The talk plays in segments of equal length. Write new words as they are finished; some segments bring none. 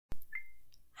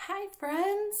Hi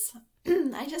friends!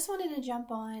 I just wanted to jump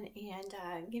on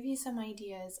and give you some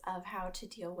ideas of how to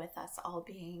deal with us all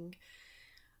being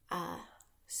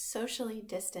socially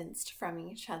distanced from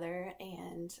each other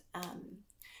and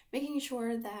making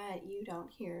sure that you don't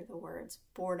hear the words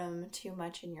boredom too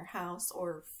much in your house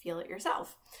or feel it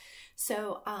yourself.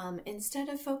 So instead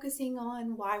of focusing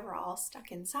on why we're all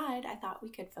stuck inside, I thought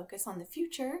we could focus on the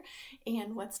future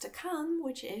and what's to come,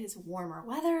 which is warmer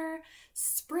weather.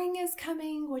 Spring is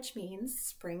coming, which means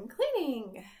spring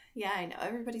cleaning. Yeah, I know,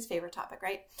 everybody's favorite topic,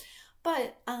 right?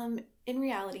 But in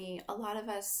reality, a lot of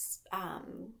us,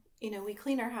 we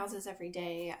clean our houses every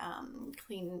day,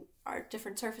 clean our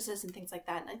different surfaces and things like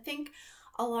that. And I think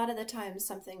a lot of the time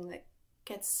something that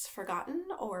gets forgotten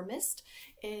or missed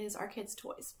is our kids'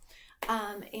 toys.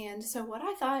 And so what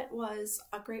I thought was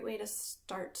a great way to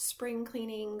start spring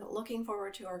cleaning, looking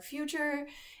forward to our future,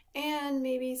 and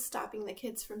maybe stopping the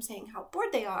kids from saying how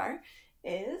bored they are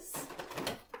is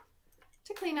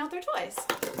to clean out their toys.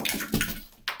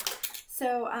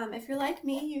 So if you're like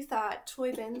me, you thought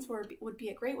toy bins would be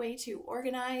a great way to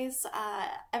organize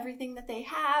everything that they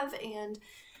have and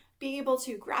be able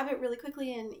to grab it really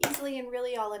quickly and easily, and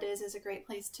really all it is a great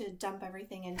place to dump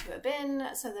everything into a bin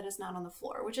so that it's not on the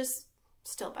floor, which is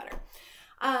still better.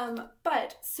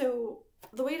 So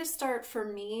the way to start for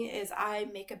me is I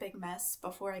make a big mess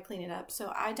before I clean it up.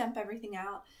 So I dump everything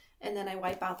out and then I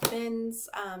wipe out the bins,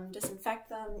 disinfect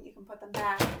them, you can put them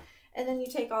back. And then you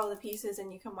take all the pieces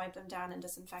and you can wipe them down and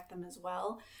disinfect them as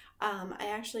well. I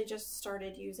actually just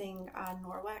started using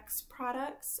Norwex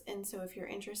products, and so if you're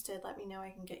interested, let me know.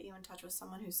 I can get you in touch with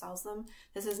someone who sells them.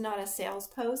 This is not a sales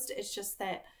post. It's just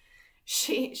that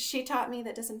she taught me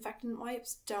that disinfectant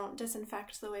wipes don't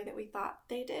disinfect the way that we thought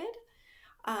they did,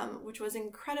 which was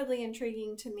incredibly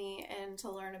intriguing to me, and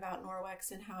to learn about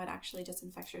Norwex and how it actually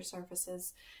disinfects your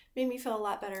surfaces made me feel a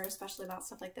lot better, especially about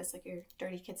stuff like this, like your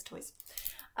dirty kids' toys.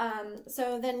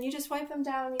 So then you just wipe them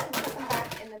down, you can put them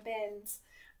back in the bins.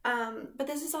 But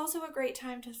this is also a great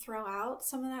time to throw out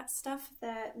some of that stuff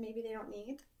that maybe they don't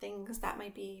need, things that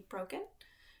might be broken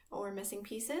or missing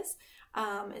pieces.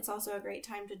 It's also a great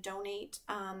time to donate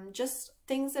just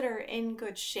things that are in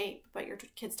good shape but your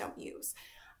kids don't use.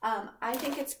 I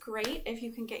think it's great if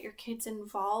you can get your kids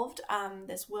involved.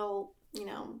 This will,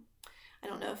 I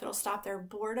don't know if it'll stop their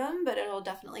boredom, but it'll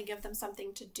definitely give them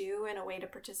something to do and a way to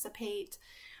participate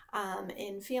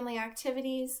in family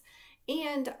activities.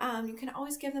 And you can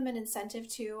always give them an incentive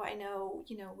too. I know,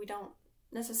 we don't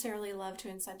necessarily love to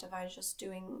incentivize just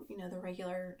doing, the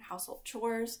regular household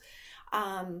chores.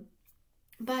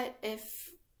 But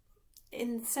if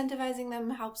incentivizing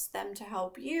them helps them to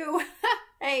help you,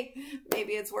 hey,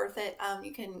 maybe it's worth it.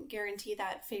 You can guarantee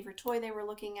that favorite toy they were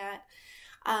looking at.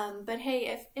 But hey,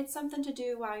 if it's something to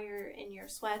do while you're in your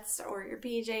sweats or your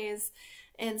PJs,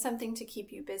 and something to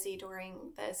keep you busy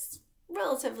during this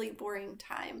relatively boring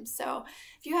time. So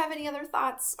if you have any other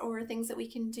thoughts or things that we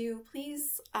can do,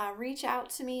 please reach out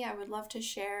to me. I would love to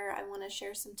share. I want to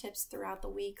share some tips throughout the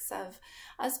weeks of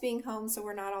us being home, so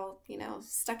we're not all,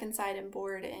 stuck inside and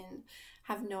bored and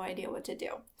have no idea what to do.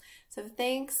 So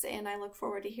thanks, and I look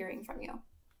forward to hearing from you.